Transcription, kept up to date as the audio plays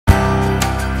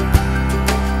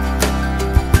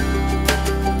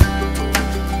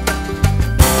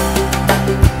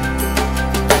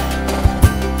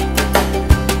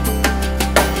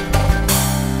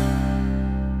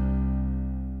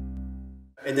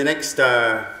In the next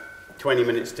 20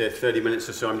 minutes to 30 minutes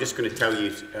or so, I'm just going to tell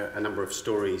you a number of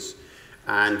stories.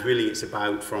 And really it's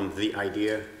about from the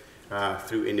idea,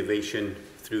 through innovation,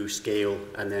 through scale,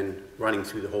 and then running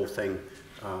through the whole thing,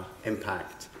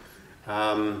 impact.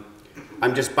 I'm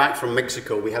just back from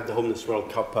Mexico. We have the Homeless World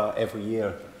Cup every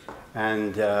year.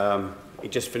 And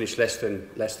it just finished less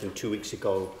than 2 weeks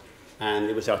ago. And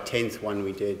it was our 10th one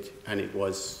we did, and it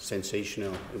was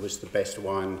sensational. It was the best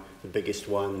one, the biggest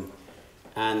one,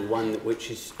 and one which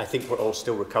is, I think we're all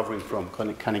still recovering from, because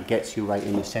it kind of gets you right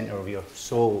in the center of your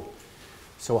soul.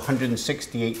 So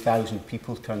 168,000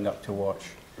 people turned up to watch,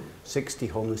 60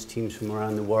 homeless teams from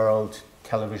around the world,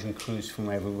 television crews from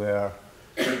everywhere,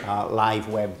 live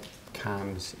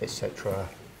webcams, etc.,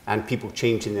 and people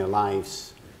changing their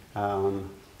lives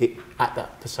at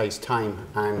that precise time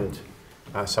and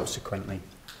subsequently.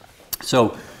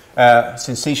 So,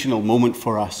 sensational moment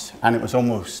for us, and it was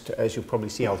almost, as you'll probably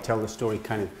see, I'll tell the story,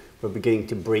 kind of, we're beginning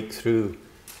to break through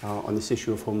on this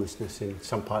issue of homelessness in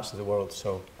some parts of the world,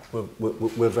 so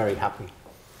we're very happy.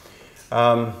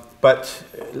 But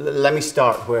let me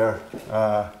start where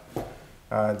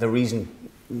the reason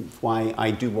why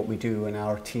I do what we do and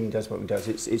our team does what we do.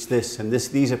 It's this, and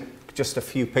these are just a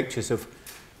few pictures of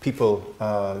people,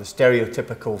 the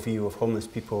stereotypical view of homeless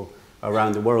people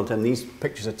around the world, and these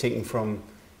pictures are taken from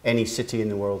any city in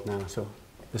the world now. So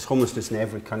there's homelessness in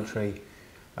every country,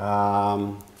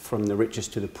 from the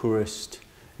richest to the poorest.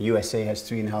 The USA has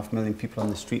 3.5 million people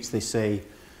on the streets, they say.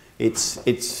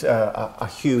 It's a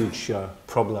huge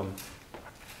problem.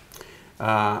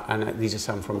 And these are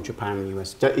some from Japan and the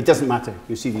US. It doesn't matter,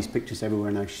 you see these pictures everywhere,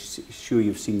 and I'm sure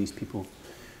you've seen these people.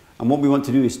 And what we want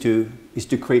to do is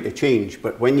to create a change.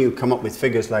 But when you come up with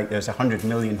figures like there's 100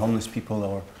 million homeless people,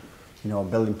 or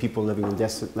 1 billion people living on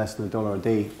less than $1 a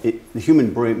day, the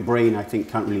human brain, I think,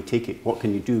 can't really take it. What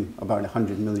can you do about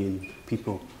 100 million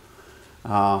people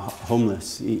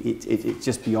homeless? It's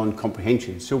just beyond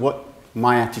comprehension. So what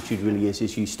my attitude really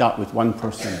is you start with one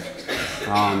person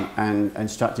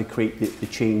and start to create the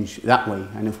change that way.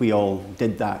 And if we all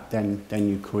did that, then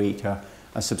you create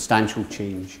a substantial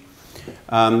change.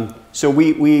 So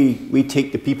we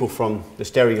take the people from the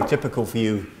stereotypical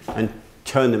view and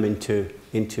turn them into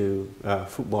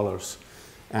footballers,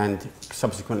 and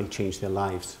subsequently change their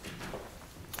lives.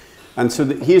 And so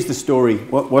here's the story.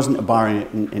 Well, it wasn't a bar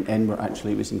in Edinburgh,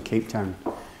 actually, it was in Cape Town.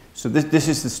 So this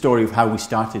is the story of how we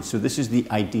started. So this is the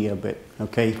idea bit,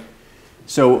 okay?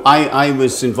 So I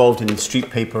was involved in street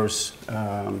papers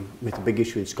with a big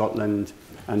issue in Scotland,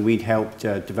 and we'd helped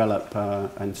develop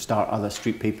and start other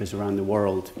street papers around the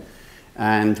world.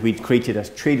 And we'd created a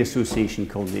trade association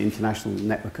called the International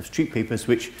Network of Street Papers,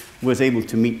 which was able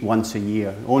to meet once a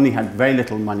year. Only had very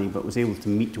little money, but was able to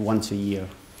meet once a year.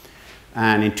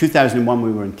 And in 2001,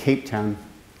 we were in Cape Town,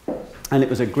 and it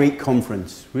was a great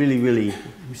conference. Really, really,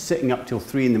 sitting up till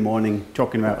 3 in the morning,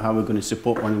 talking about how we're going to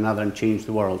support one another and change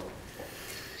the world.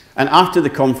 And after the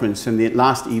conference, and the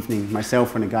last evening,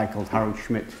 myself and a guy called Harold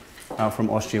Schmidt from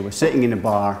Austria were sitting in a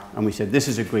bar, and we said, this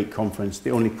is a great conference.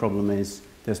 The only problem is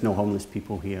there's no homeless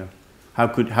people here. How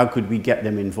could we get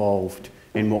them involved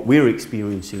in what we're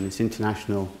experiencing, this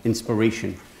international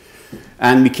inspiration?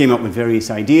 And we came up with various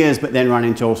ideas, but then ran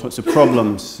into all sorts of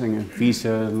problems,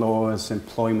 visa laws,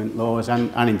 employment laws,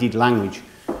 and indeed language.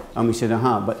 And we said,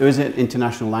 but there is an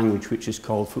international language which is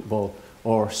called football,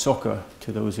 or soccer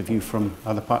to those of you from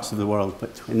other parts of the world,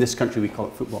 but in this country we call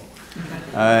it football.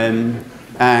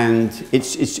 And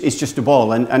it's just a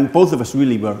ball, and both of us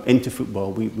really were into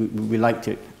football. We liked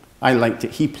it. I liked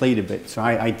it. He played a bit, so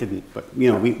I didn't, but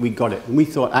we got it. And we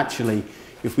thought, actually,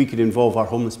 if we could involve our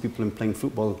homeless people in playing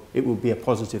football, it would be a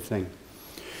positive thing.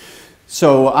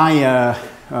 So I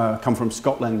come from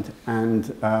Scotland,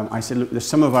 and I said, look, there's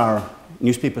some of our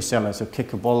newspaper sellers who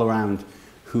kick a ball around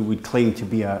who would claim to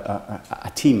be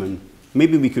a team, and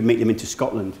maybe we could make them into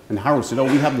Scotland. And Harold said,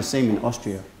 we have the same in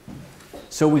Austria.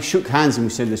 So we shook hands and we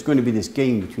said, there's going to be this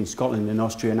game between Scotland and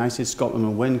Austria. And I said, Scotland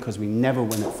will win because we never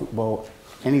win at football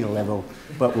any level,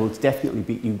 but we'll definitely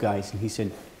beat you guys. And he said,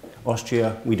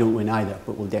 Austria, we don't win either,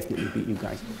 but we'll definitely beat you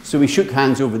guys. So we shook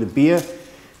hands over the beer,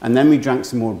 and then we drank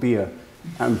some more beer.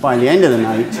 And by the end of the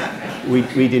night,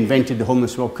 we'd invented the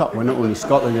Homeless World Cup, where not only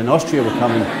Scotland and Austria were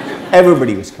coming,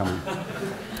 everybody was coming.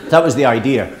 That was the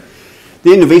idea.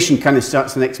 The innovation kind of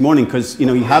starts the next morning, because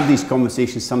you have these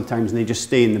conversations sometimes and they just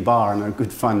stay in the bar and are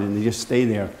good fun and they just stay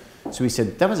there. So we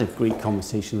said, that was a great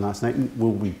conversation last night.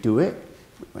 Will we do it?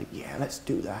 We went, yeah, let's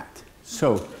do that.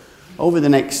 So over the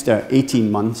next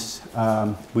 18 months,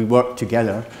 we worked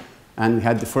together, and we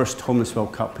had the first Homeless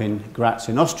World Cup in Graz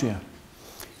in Austria.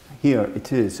 Here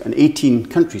it is, and 18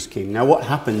 countries came. Now what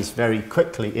happens very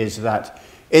quickly is that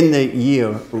In the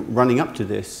year running up to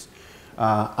this,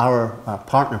 our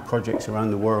partner projects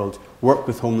around the world work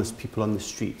with homeless people on the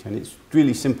street, and it's a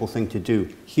really simple thing to do.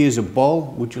 Here's a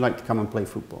ball, would you like to come and play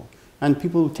football? And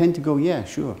people tend to go, yeah,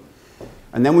 sure.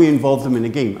 And then we involve them in a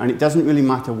game, and it doesn't really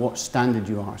matter what standard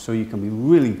you are. So you can be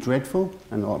really dreadful,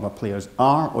 and a lot of our players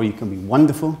are, or you can be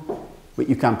wonderful, but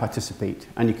you can participate.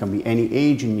 And you can be any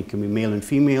age, and you can be male and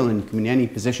female, and you can be in any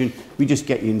position. We just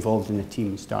get you involved in a team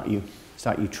and start you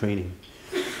training.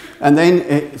 And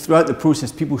then throughout the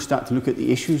process, people start to look at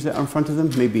the issues that are in front of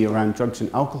them, maybe around drugs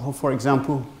and alcohol, for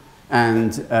example,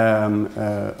 and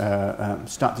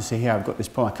start to say, hey, I've got this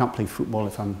problem, I can't play football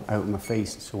if I'm out of my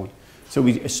face, and so on. So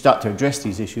we start to address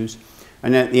these issues.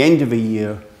 And at the end of a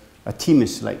year, a team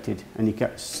is selected, and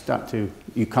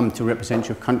you come to represent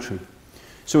your country.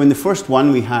 So in the first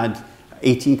one, we had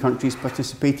 18 countries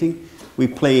participating. We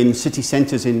play in city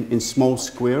centres in small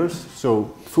squares,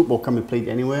 so football can be played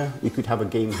anywhere. We could have a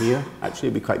game here. Actually,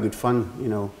 it'd be quite good fun, you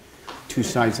know, two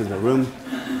sides of the room.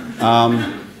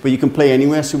 But you can play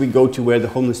anywhere, so we go to where the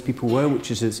homeless people were,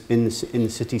 which is in the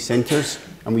city centres,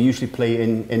 and we usually play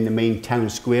in the main town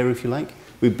square, if you like.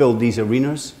 We build these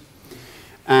arenas,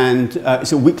 and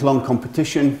it's a week-long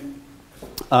competition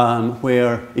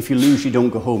where if you lose, you don't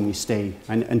go home, you stay,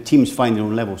 and teams find their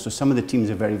own level. So some of the teams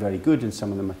are very, very good, and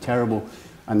some of them are terrible,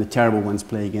 and the terrible ones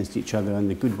play against each other, and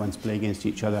the good ones play against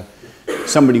each other.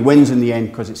 Somebody wins in the end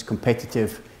because it's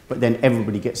competitive, but then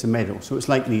everybody gets a medal. So it's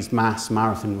like these mass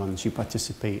marathon runs. You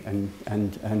participate and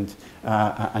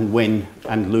win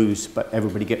and lose, but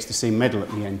everybody gets the same medal at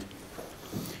the end.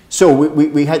 So we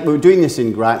were doing this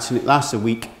in Graz, and it lasts a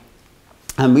week,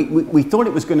 and we thought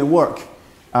it was going to work.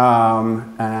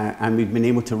 And we'd been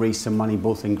able to raise some money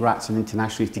both in Graz and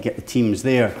internationally to get the teams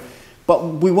there. But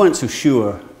we weren't so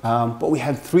sure. But we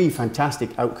had three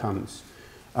fantastic outcomes.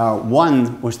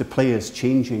 One was the players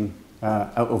changing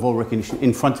out of all recognition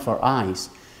in front of our eyes.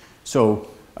 So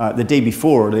the day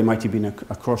before, they might have been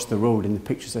across the road in the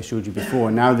pictures I showed you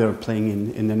before. Now they're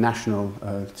playing in the national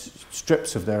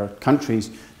strips of their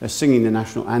countries. They're singing the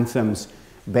national anthems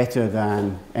better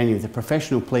than any of the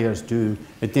professional players do,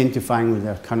 identifying with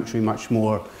their country, much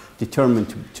more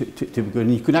determined to be good.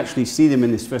 And you could actually see them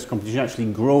in this first competition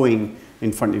actually growing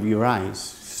in front of your eyes,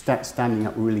 standing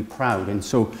up really proud. And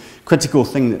so critical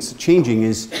thing that's changing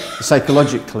is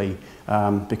psychologically,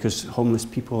 because homeless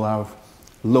people have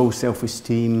low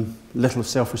self-esteem, little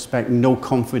self-respect, no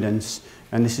confidence,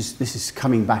 and this is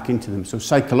coming back into them. So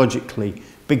psychologically,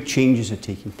 big changes are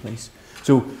taking place.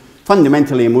 So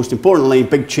fundamentally and most importantly,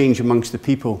 big change amongst the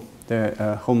people,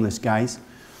 the homeless guys.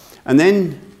 And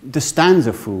then the stands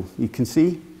are full, you can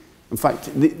see. In fact,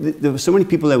 there were so many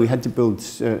people there, we had to build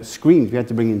screens, we had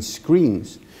to bring in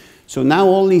screens. So now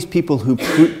all these people who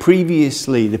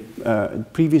previously, the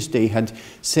previous day had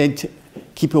said,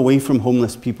 keep away from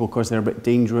homeless people because they're a bit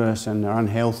dangerous and they're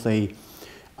unhealthy,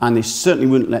 and they certainly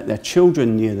wouldn't let their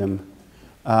children near them.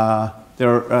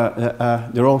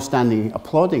 They're all standing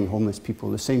applauding homeless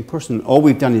people, the same person. All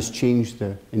we've done is change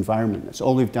the environment. That's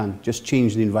all we've done, just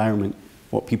change the environment,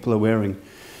 what people are wearing.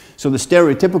 So the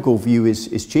stereotypical view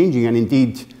is changing, and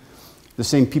indeed the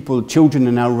same people, children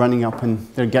are now running up and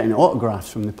they're getting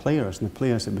autographs from the players, and the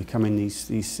players are becoming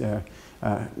these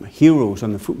heroes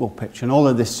on the football pitch, and all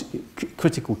of this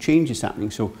critical change is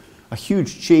happening. So a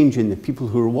huge change in the people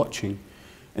who are watching.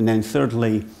 And then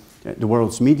thirdly, the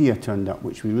world's media turned up,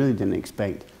 which we really didn't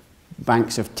expect.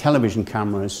 Banks of television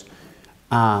cameras,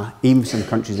 even some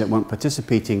countries that weren't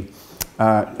participating,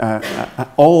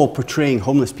 all portraying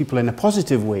homeless people in a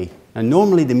positive way. And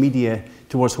normally the media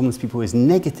towards homeless people is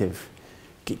negative.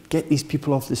 Get these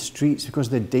people off the streets because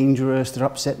they're dangerous, they're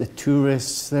upset the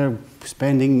tourists, they're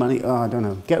spending money, I don't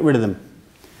know, get rid of them,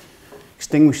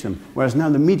 extinguish them. Whereas now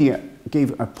the media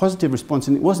gave a positive response,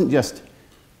 and it wasn't just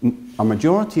a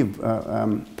majority of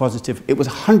positive, it was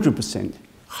 100%,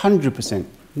 100%,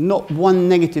 not one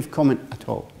negative comment at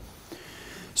all.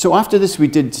 So after this we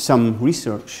did some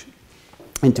research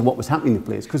into what was happening to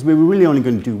players, because we were really only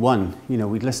going to do one. You know,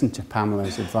 we'd listened to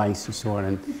Pamela's advice and so on,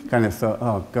 and kind of thought,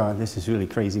 oh God, this is really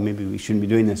crazy, maybe we shouldn't be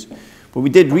doing this. But we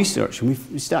did research, and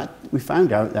we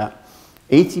found out that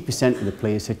 80% of the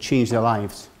players had changed their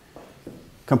lives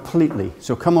completely.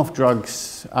 So come off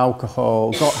drugs,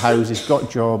 alcohol, got houses, got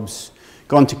jobs,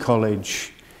 gone to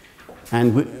college,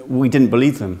 and we didn't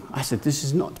believe them. I said, this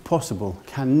is not possible,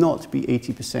 cannot be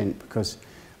 80%, because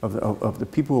of the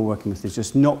people we're working with, they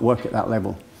just not work at that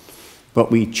level. But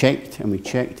we checked and we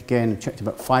checked again, checked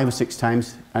about 5 or 6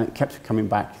 times, and it kept coming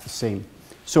back the same.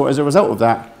 So as a result of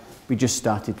that, we just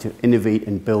started to innovate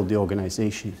and build the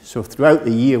organization. So throughout the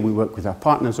year, we work with our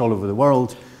partners all over the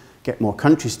world, get more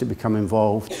countries to become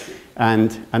involved,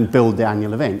 and build the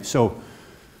annual event. So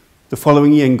the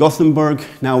following year in Gothenburg,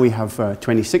 now we have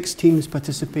 26 teams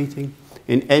participating.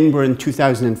 In Edinburgh in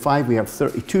 2005, we have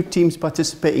 32 teams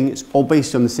participating. It's all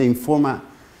based on the same format.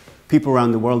 People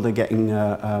around the world are getting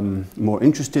more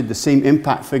interested. The same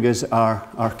impact figures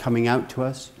are coming out to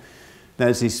us.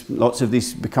 There's lots of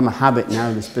these become a habit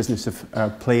now, this business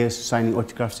of players signing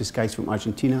autographs, this guy's from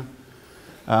Argentina.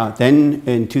 Then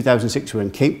in 2006, we're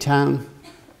in Cape Town.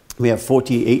 We have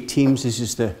 48 teams. This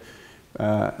is the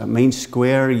main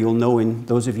square. You'll know, in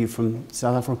those of you from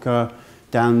South Africa,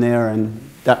 down there, and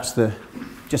that's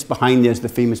just behind there's the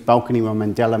famous balcony where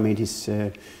Mandela made his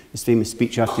famous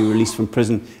speech after he was released from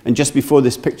prison. And just before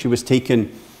this picture was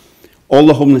taken, all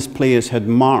the homeless players had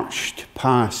marched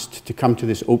past to come to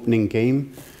this opening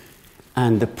game,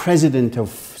 and the president of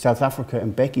South Africa,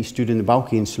 Mbeki, stood in the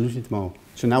balcony and saluted them all.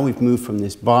 So now we've moved from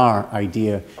this bar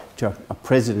idea to a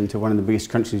president of one of the biggest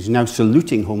countries who's now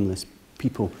saluting homeless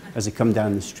people as they come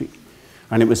down the street.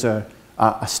 And it was a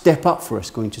step up for us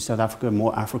going to South Africa,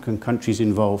 more African countries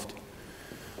involved.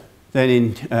 Then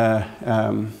in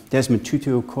Desmond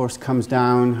Tutu, of course, comes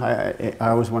down. I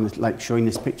always want to like showing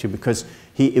this picture because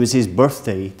it was his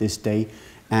birthday this day,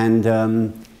 and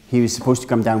he was supposed to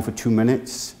come down for 2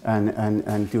 minutes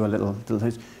and do a little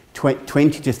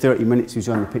 20 to 30 minutes he was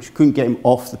on the pitch. Couldn't get him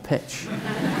off the pitch.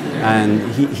 And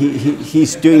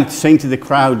he's saying to the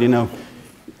crowd, you know,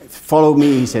 follow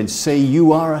me, he said, say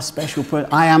you are a special person.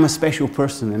 I am a special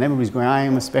person. And everybody's going, I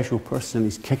am a special person.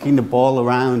 He's kicking the ball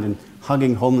around and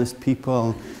hugging homeless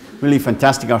people. Really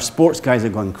fantastic. Our sports guys are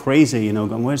going crazy, you know,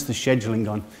 going, where's the scheduling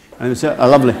gone? And it was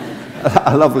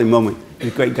a lovely moment.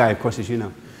 He's a great guy, of course, as you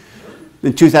know.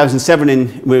 In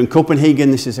 2007, we're in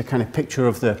Copenhagen. This is a kind of picture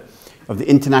of the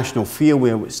international field.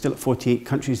 We're still at 48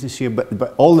 countries this year,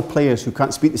 but all the players who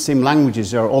can't speak the same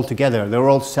languages are all together. They're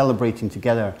all celebrating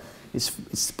together. It's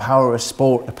the power of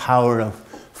sport, the power of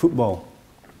football.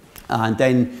 And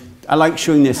then I like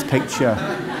showing this picture,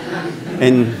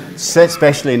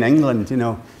 especially in England, you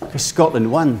know, because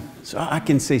Scotland won. So I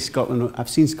can say Scotland, I've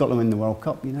seen Scotland win the World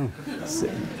Cup, you know.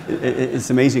 It's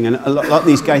amazing. And a lot of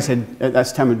these guys had, at that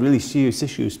time, had really serious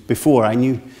issues. Before, I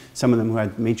knew some of them who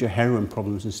had major heroin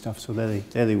problems and stuff, so there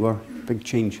they were, big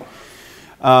change.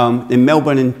 In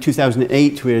Melbourne in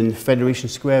 2008, we're in Federation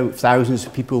Square with thousands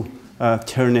of people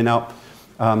turning up.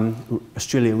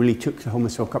 Australia really took the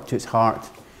Homeless World Cup to its heart.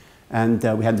 And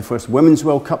we had the first Women's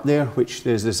World Cup there, which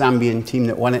there's the Zambian team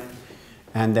that won it.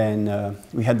 And then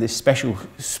we had this special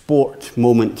sport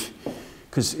moment,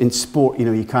 because in sport, you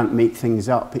know, you can't make things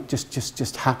up. It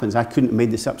just happens. I couldn't have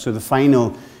made this up. So the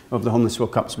final of the Homeless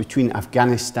World Cup is between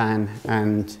Afghanistan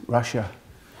and Russia.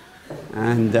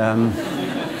 And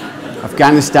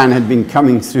Afghanistan had been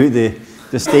coming through the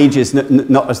stages,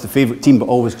 not as the favourite team, but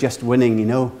always just winning, you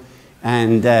know.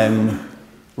 And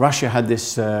Russia had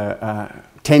this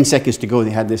 10 seconds to go. They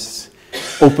had this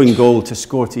open goal to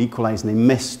score to equalise, and they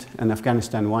missed, and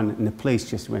Afghanistan won, and the place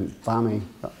just went bammy,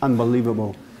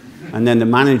 unbelievable. And then the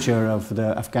manager of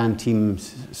the Afghan team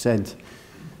said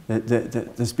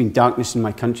that there's been darkness in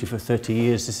my country for 30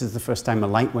 years. This is the first time a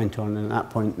light went on, and at that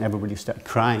point everybody started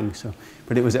crying. So,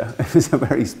 but it was a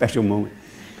very special moment.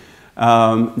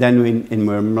 Then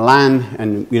we're in Milan,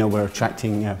 and you know, we're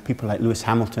attracting people like Lewis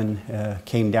Hamilton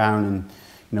came down, and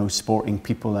you know, sporting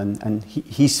people, and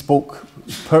he spoke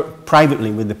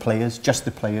privately with the players, just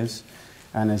the players,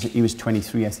 and as he was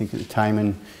 23, I think, at the time,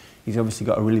 and he's obviously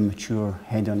got a really mature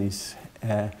head on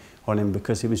him,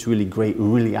 because it was really great,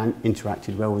 really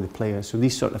interacted well with the players. So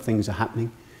these sort of things are happening.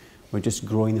 We're just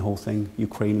growing the whole thing.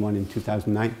 Ukraine won in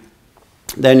 2009.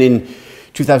 Then in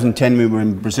 2010 we were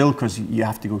in Brazil, because you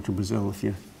have to go to Brazil if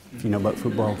you know about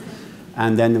football.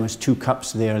 And then there was 2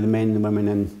 cups there, the men and the women,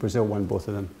 and Brazil won both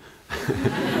of them.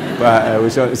 But it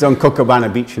was on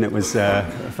Copacabana Beach, and it was a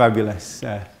fabulous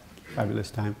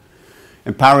time.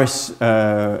 In Paris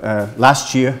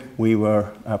last year we were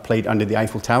played under the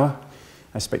Eiffel Tower,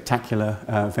 a spectacular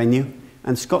venue,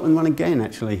 and Scotland won again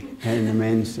actually in the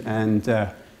men's, and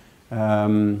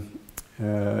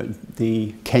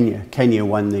Kenya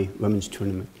won the women's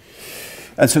tournament.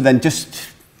 And so then, just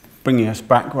bringing us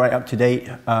back right up to date,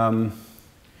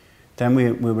 then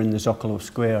we were in the Zocalo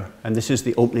Square, and this is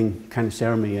the opening kind of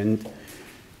ceremony, and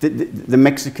the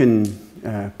Mexican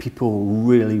people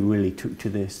really took to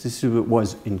this. This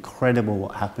was incredible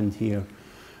what happened here,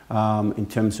 in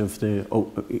terms of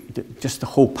just the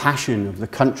whole passion of the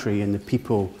country and the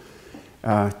people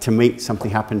to make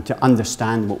something happen, to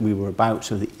understand what we were about.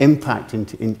 So the impact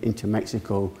into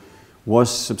Mexico was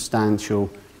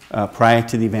substantial prior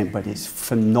to the event, but it's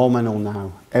phenomenal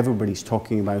now. Everybody's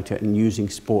talking about it and using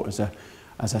sport as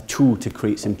as a tool to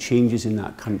create some changes in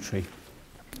that country.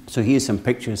 So here's some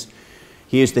pictures.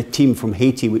 Here's the team from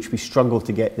Haiti, which we struggled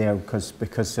to get there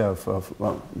because of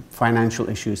well, financial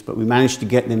issues, but we managed to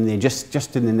get them there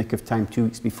just in the nick of time 2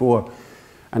 weeks before.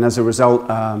 And as a result,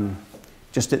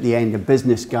 just at the end, a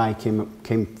business guy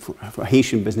a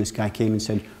Haitian business guy came and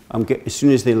said, as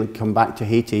soon as they come back to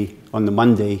Haiti on the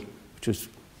Monday, which was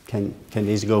 10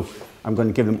 days ago, I'm going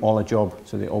to give them all a job.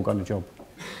 So they all got a job,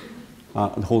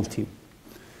 the whole team.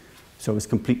 So it was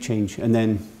complete change. And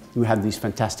then we had these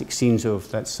fantastic scenes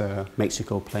of that's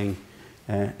Mexico playing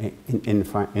in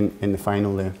the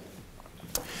final there.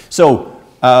 So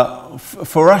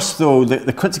for us, though,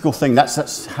 the critical thing,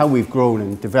 that's how we've grown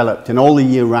and developed, and all the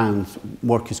year-round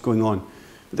work is going on.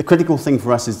 But the critical thing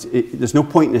for us is there's no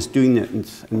point in us doing it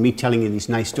and me telling you these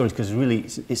nice stories, because really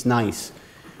it's nice,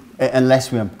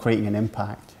 unless we are creating an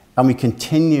impact. And we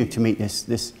continue to make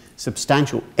this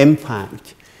substantial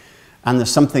impact. And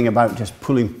there's something about just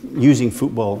using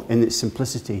football in its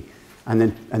simplicity and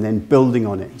then building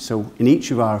on it. So in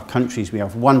each of our countries, we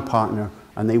have one partner,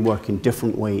 and they work in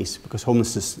different ways, because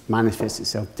homelessness manifests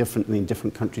itself differently in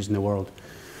different countries in the world.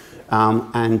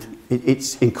 And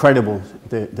it's incredible,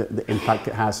 the impact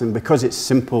it has. And because it's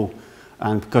simple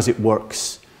and because it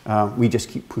works, we just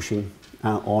keep pushing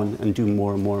on and doing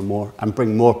more and more and more and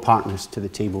bring more partners to the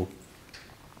table.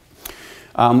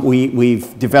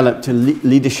 We've developed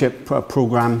leadership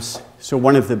programs. So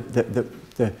one of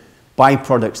the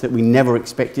byproducts that we never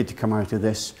expected to come out of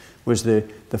this was the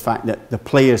fact that the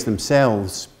players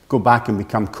themselves go back and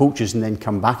become coaches and then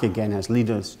come back again as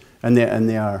leaders. And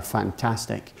they are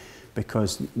fantastic,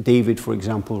 because David, for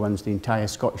example, runs the entire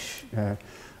Scottish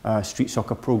street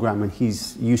soccer program, and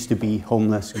he's used to be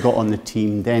homeless, got on the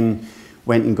team, then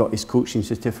went and got his coaching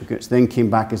certificates, then came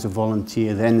back as a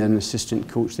volunteer, then an assistant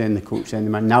coach, then the coach, then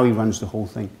the man. Now he runs the whole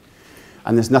thing.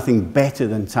 And there's nothing better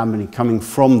than somebody coming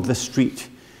from the street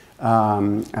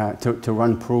to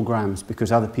run programs,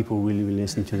 because other people really, really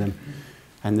listen to them.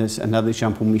 And there's another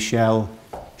example, Michelle.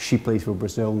 She plays for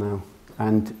Brazil now.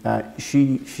 And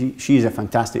she's a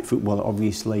fantastic footballer,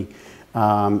 obviously.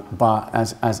 But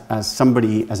as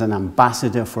somebody, as an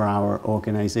ambassador for our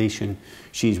organisation,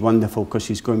 she's wonderful, because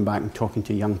she's going back and talking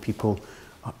to young people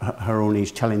her own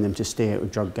age, telling them to stay out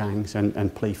of drug gangs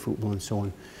and play football and so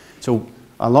on. So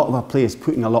a lot of our players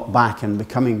putting a lot back and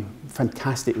becoming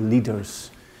fantastic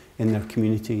leaders in their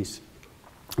communities.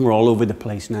 We're all over the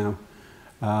place now.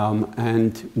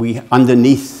 And we,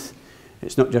 underneath,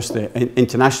 it's not just the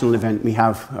international event, we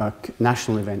have a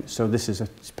national event. So this is a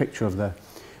picture of the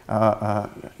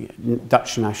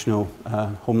Dutch National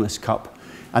Homeless Cup,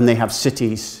 and they have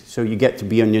cities, so you get to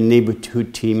be on your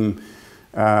neighbourhood team,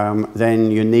 then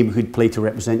your neighbourhood play to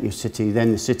represent your city,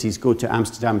 then the cities go to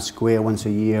Amsterdam Square once a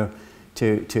year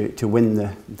to win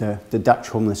the Dutch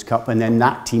Homeless Cup, and then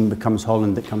that team becomes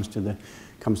Holland that comes to the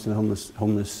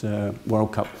Homeless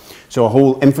World Cup. So a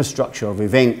whole infrastructure of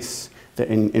events that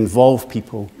involve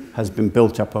people has been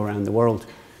built up around the world.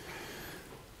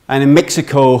 And in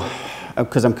Mexico,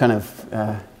 because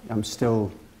I'm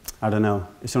still, I don't know,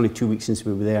 it's only 2 weeks since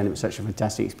we were there, and it was such a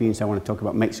fantastic experience. I want to talk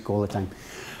about Mexico all the time.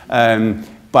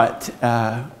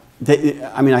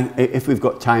 If we've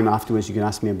got time afterwards, you can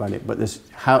ask me about it. But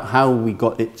how we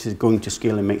got it going to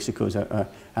scale in Mexico is a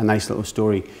nice little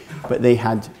story. But they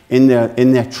had, in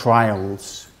their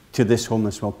trials to this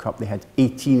Homeless World Cup, they had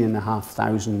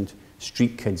 18,500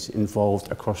 street kids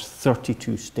involved across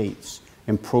 32 states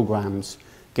in programs,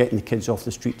 getting the kids off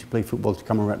the street to play football to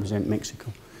come and represent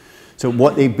Mexico. So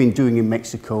what they've been doing in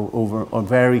Mexico over a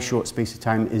very short space of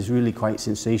time is really quite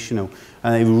sensational.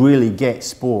 And they really get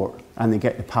sport, and they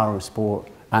get the power of sport,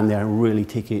 and they're really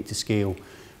taking it to scale.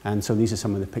 And so these are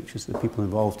some of the pictures of the people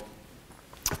involved.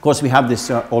 Of course, we have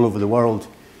this all over the world.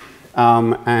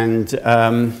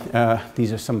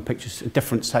 These are some pictures,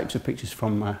 different types of pictures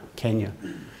from Kenya.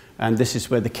 And this is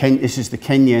where this is the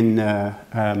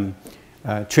Kenyan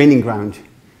training ground,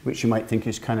 which you might think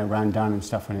is kind of ran down and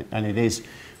stuff, and it is.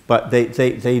 But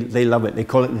they love it. They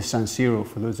call it the San Siro,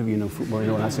 for those of you who know football, you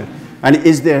know that's it. And it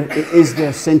is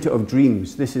their centre of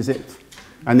dreams. This is it.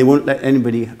 And they won't let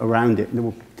anybody around it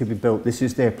to be built. This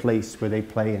is their place where they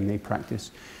play and they practice.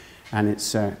 And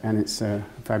it's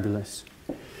fabulous.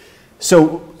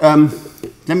 So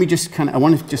let me just I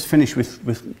want to just finish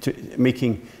with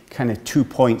making kind of 2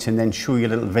 points, and then show you a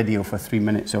little video for 3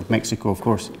 minutes of Mexico, of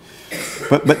course.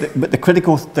 But the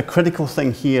critical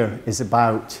thing here is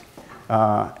about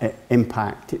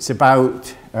impact. It's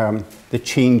about the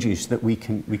changes that we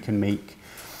can make.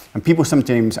 And people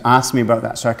sometimes ask me about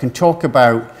that. So I can talk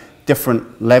about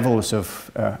different levels of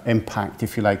impact,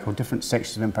 if you like, or different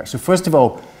sections of impact. So first of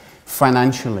all,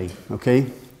 financially, okay?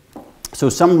 So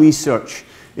some research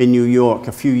in New York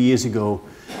a few years ago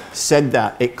said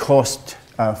that it cost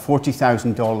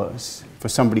 $40,000 for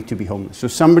somebody to be homeless. So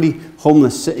somebody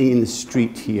homeless sitting in the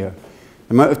street here,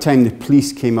 the amount of time the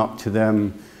police came up to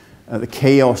them, the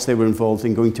chaos they were involved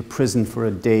in, going to prison for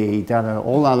a day,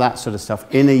 all of that sort of stuff,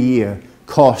 in a year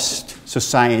cost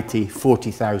society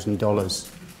 $40,000.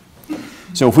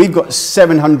 So if we've got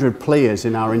 700 players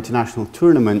in our international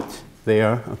tournament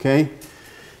there, okay,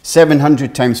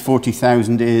 700 times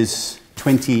 40,000 is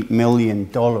 $28 million.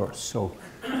 So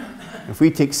if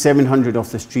we take 700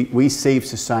 off the street, we save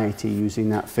society using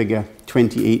that figure,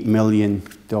 $28 million,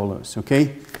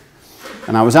 okay?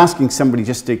 And I was asking somebody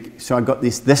just to, so I got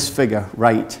this figure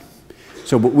right.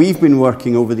 So, but we've been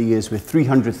working over the years with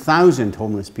 300,000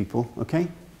 homeless people, okay?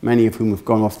 Many of whom have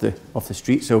gone off the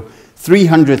street. So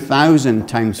 300,000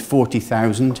 times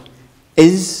 40,000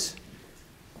 is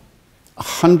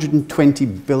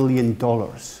 $120 billion.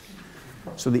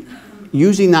 So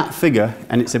using that figure,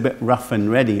 and it's a bit rough and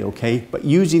ready, okay? But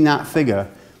using that figure,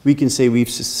 we can say we've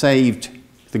saved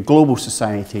the global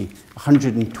society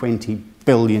 $120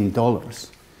 billion.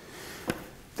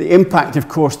 The impact, of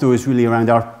course, though, is really around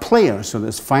our players. So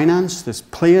there's finance, there's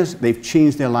players, they've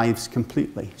changed their lives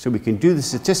completely. So we can do the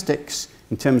statistics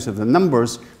in terms of the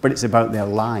numbers, but it's about their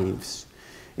lives.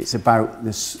 It's about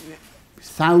this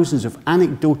thousands of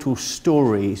anecdotal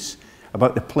stories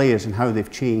about the players and how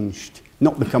they've changed,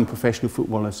 not become professional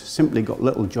footballers, simply got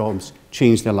little jobs,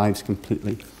 changed their lives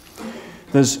completely.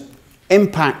 There's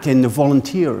impact in the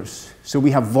volunteers. So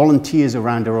we have volunteers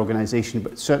around our organization,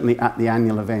 but certainly at the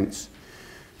annual events.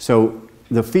 So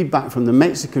the feedback from the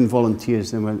Mexican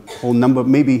volunteers, there were a whole number,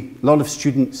 maybe a lot of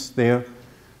students there,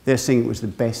 they're saying it was the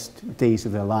best days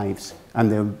of their lives.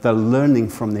 And their learning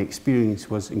from the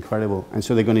experience was incredible. And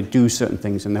so they're going to do certain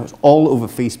things. And that was all over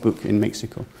Facebook in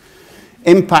Mexico.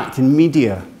 Impact in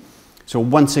media. So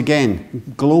once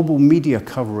again, global media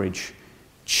coverage,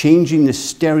 changing the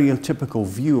stereotypical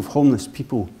view of homeless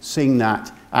people, saying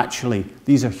that actually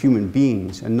these are human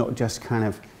beings and not just kind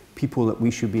of people that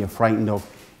we should be frightened of,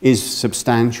 is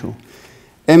substantial.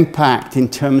 Impact in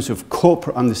terms of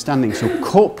corporate understanding. So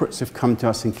corporates have come to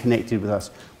us and connected with us.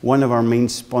 One of our main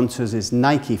sponsors is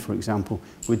Nike, for example,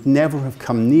 would never have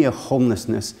come near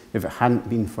homelessness if it hadn't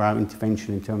been for our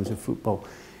intervention in terms of football.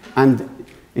 And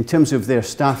in terms of their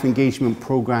staff engagement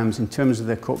programs, in terms of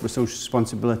their corporate social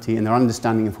responsibility and their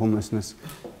understanding of homelessness,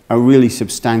 are really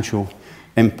substantial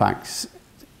impacts.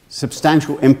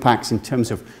 Substantial impacts in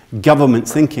terms of government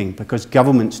thinking, because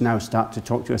governments now start to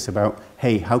talk to us about,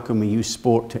 hey, how can we use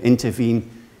sport to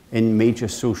intervene in major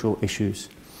social issues?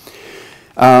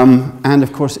 And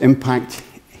of course, impact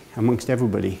amongst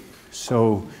everybody.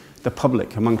 So the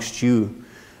public, amongst you.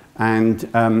 And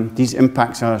these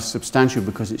impacts are substantial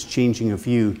because it's changing a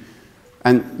view.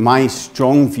 And my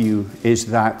strong view is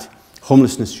that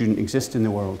homelessness shouldn't exist in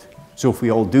the world. So if we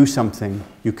all do something,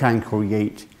 you can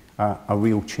create a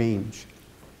real change.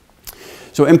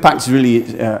 So impact is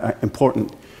really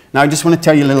important. Now I just want to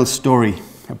tell you a little story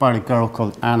about a girl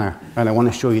called Anna, and I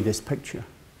want to show you this picture.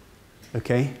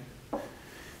 Okay?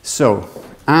 So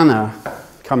Anna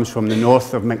comes from the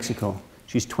north of Mexico.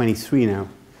 She's 23 now.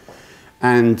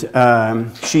 And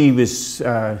she was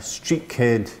a street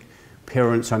kid,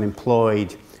 parents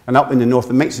unemployed. And up in the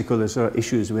north of Mexico, there's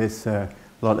issues with a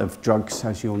lot of drugs,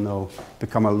 as you'll know,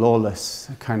 become a lawless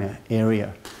kind of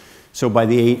area. So by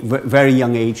the very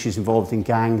young age, she's involved in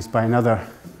gangs. By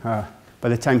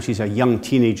the time she's a young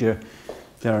teenager,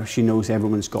 she knows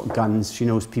everyone's got guns. She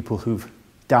knows people who've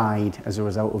died as a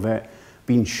result of it,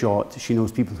 been shot. She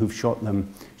knows people who've shot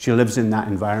them. She lives in that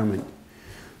environment.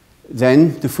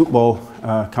 Then the football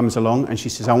comes along, and she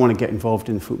says, I want to get involved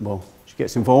in football. She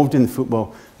gets involved in the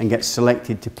football and gets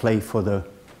selected to play for the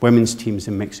women's teams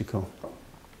in Mexico.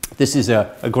 This is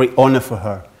a great honor for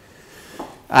her.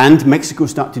 And Mexico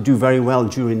start to do very well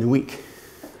during the week.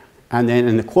 And then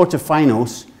in the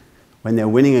quarterfinals, when they're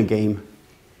winning a game,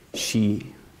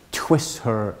 she twists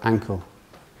her ankle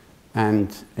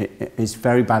and is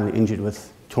very badly injured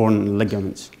with torn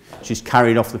ligaments. She's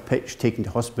carried off the pitch, taken to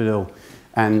hospital,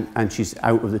 and she's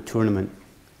out of the tournament.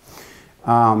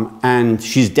 And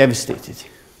she's devastated.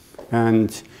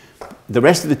 And the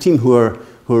rest of the team, who are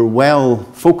well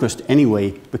focused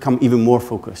anyway, become even more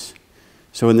focused.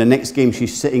 So in the next game,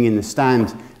 she's sitting in the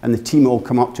stand, and the team all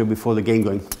come up to her before the game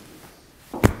going,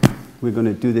 we're going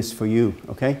to do this for you,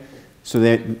 okay?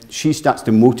 So she starts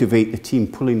to motivate the team,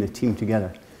 pulling the team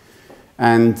together.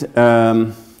 And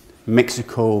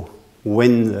Mexico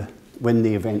win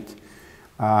the event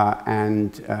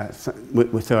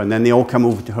with her. And then they all come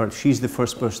over to her. She's the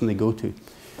first person they go to.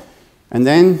 And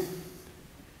then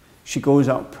she goes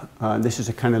up. This is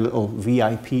a kind of little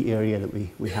VIP area that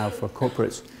we have for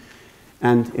corporates.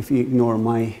 And if you ignore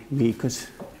me, because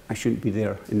I shouldn't be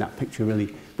there in that picture really,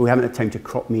 but we haven't had time to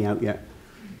crop me out yet.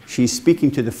 She's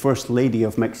speaking to the First Lady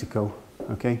of Mexico,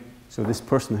 okay? So this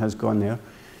person has gone there.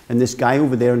 And this guy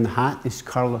over there in the hat is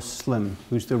Carlos Slim,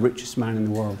 who's the richest man in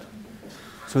the world.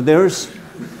 So there's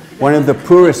one of the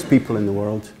poorest people in the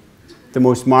world, the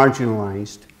most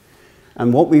marginalized.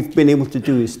 And what we've been able to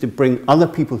do is to bring other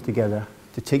people together,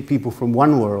 to take people from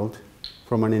one world,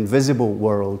 from an invisible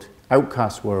world,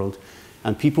 outcast world,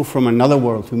 and people from another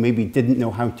world who maybe didn't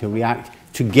know how to react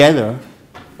together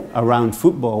around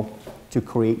football to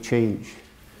create change.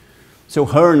 So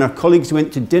her and her colleagues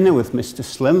went to dinner with Mr.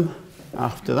 Slim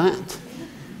after that.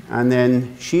 And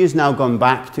then she has now gone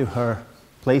back to her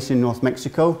place in North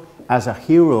Mexico as a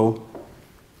hero,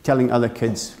 telling other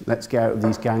kids, let's get out of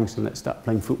these gangs and let's start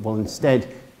playing football instead,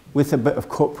 with a bit of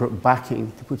corporate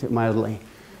backing, to put it mildly.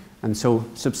 And so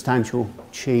substantial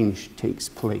change takes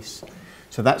place.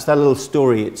 So that's that little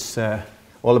story. It's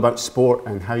all about sport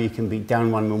and how you can be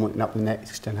down one moment and up the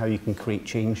next, and how you can create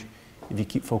change if you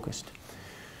keep focused.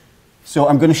 So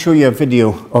I'm going to show you a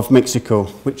video of Mexico,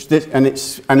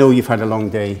 I know you've had a long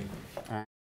day.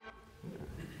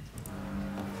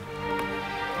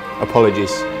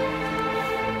 Apologies.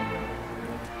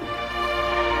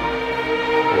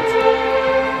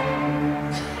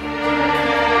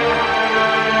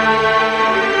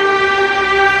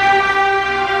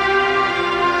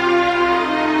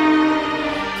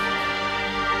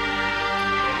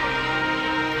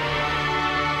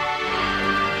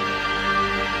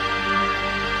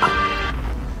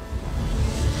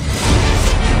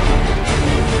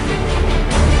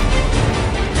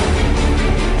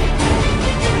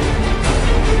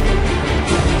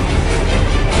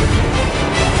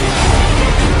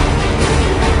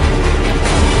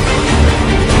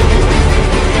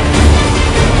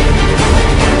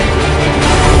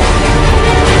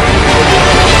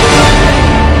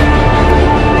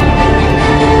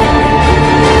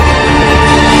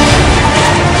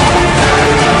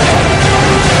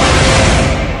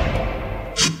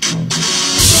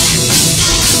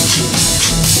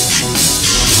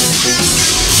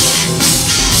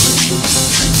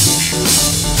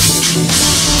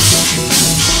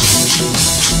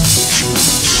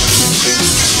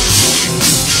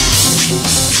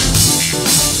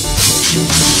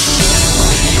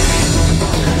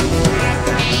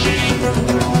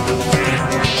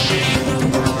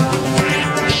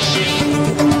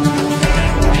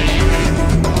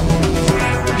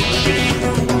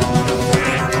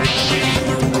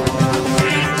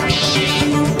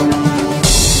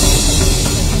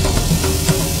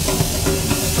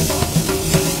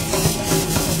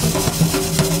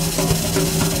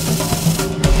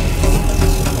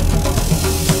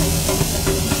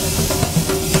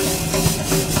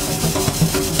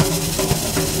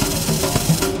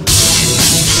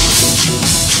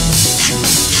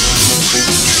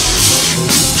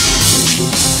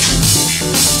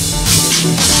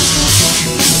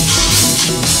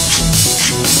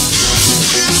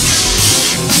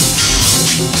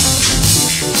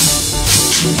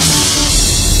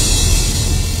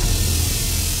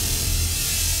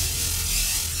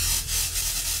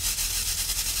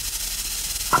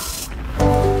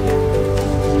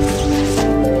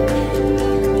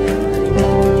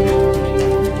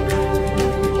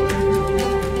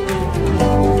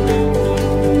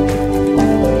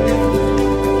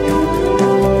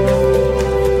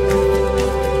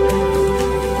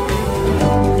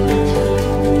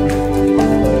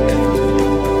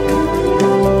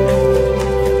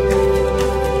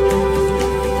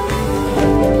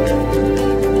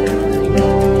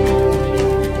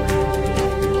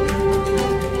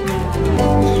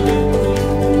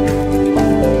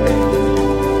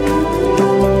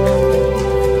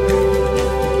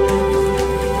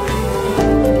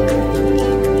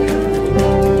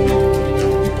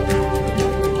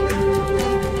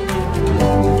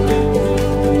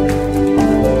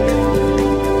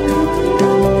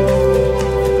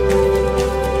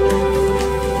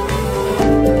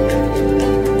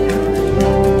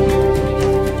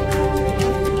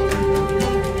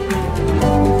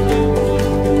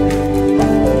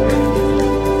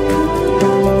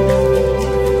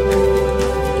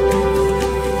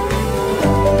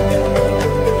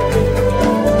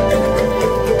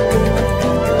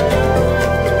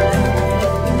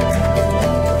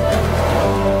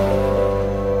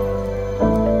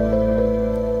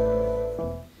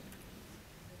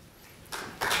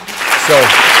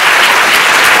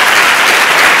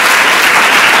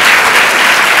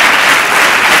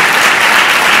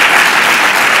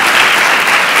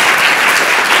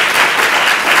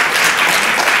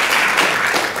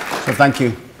 thank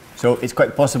you. So it's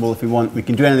quite possible if we want, we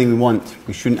can do anything we want.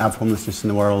 We shouldn't have homelessness in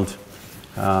the world.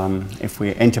 If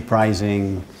we're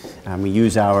enterprising and we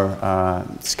use our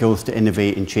skills to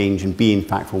innovate and change and be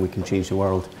impactful, we can change the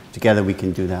world. Together we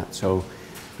can do that. So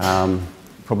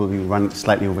probably run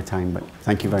slightly over time, but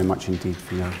thank you very much indeed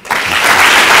for your